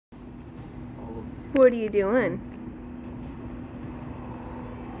What are you doing?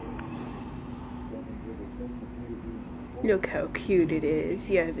 Look how cute it is.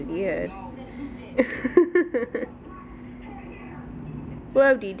 Yes, it is.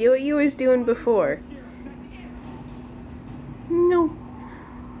 Wobdy, do what you was doing before. No.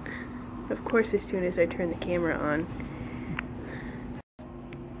 Of course, as soon as I turn the camera on.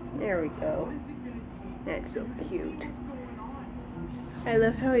 There we go. That's so cute. I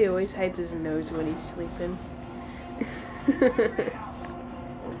love how he always hides his nose when he's sleeping.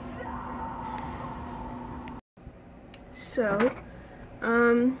 So,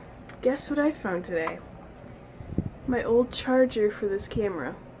 guess what I found today? My old charger for this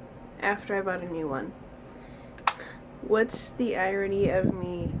camera, after I bought a new one. What's the irony of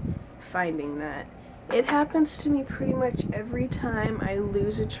me finding that? It happens to me pretty much every time I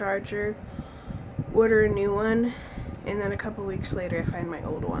lose a charger, order a new one, and then a couple weeks later I find my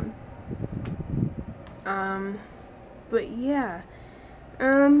old one. But yeah.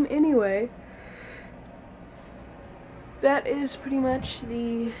 Anyway, that is pretty much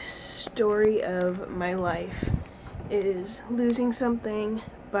the story of my life. It is losing something,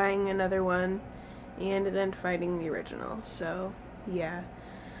 buying another one, and then finding the original. So, yeah.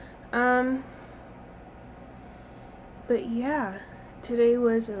 But yeah, today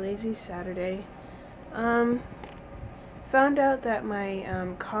was a lazy Saturday. Found out that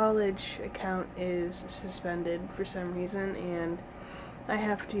my college account is suspended for some reason, and I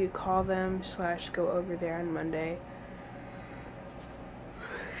have to call them / go over there on Monday.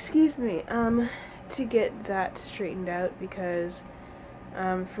 Excuse me, to get that straightened out because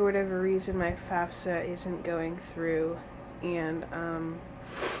for whatever reason my FAFSA isn't going through, and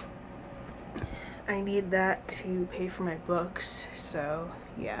I need that to pay for my books, so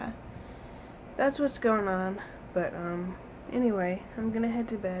yeah. That's what's going on, but anyway, I'm gonna head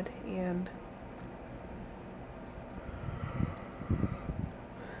to bed, and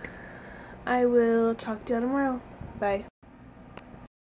I will talk to you tomorrow. Bye.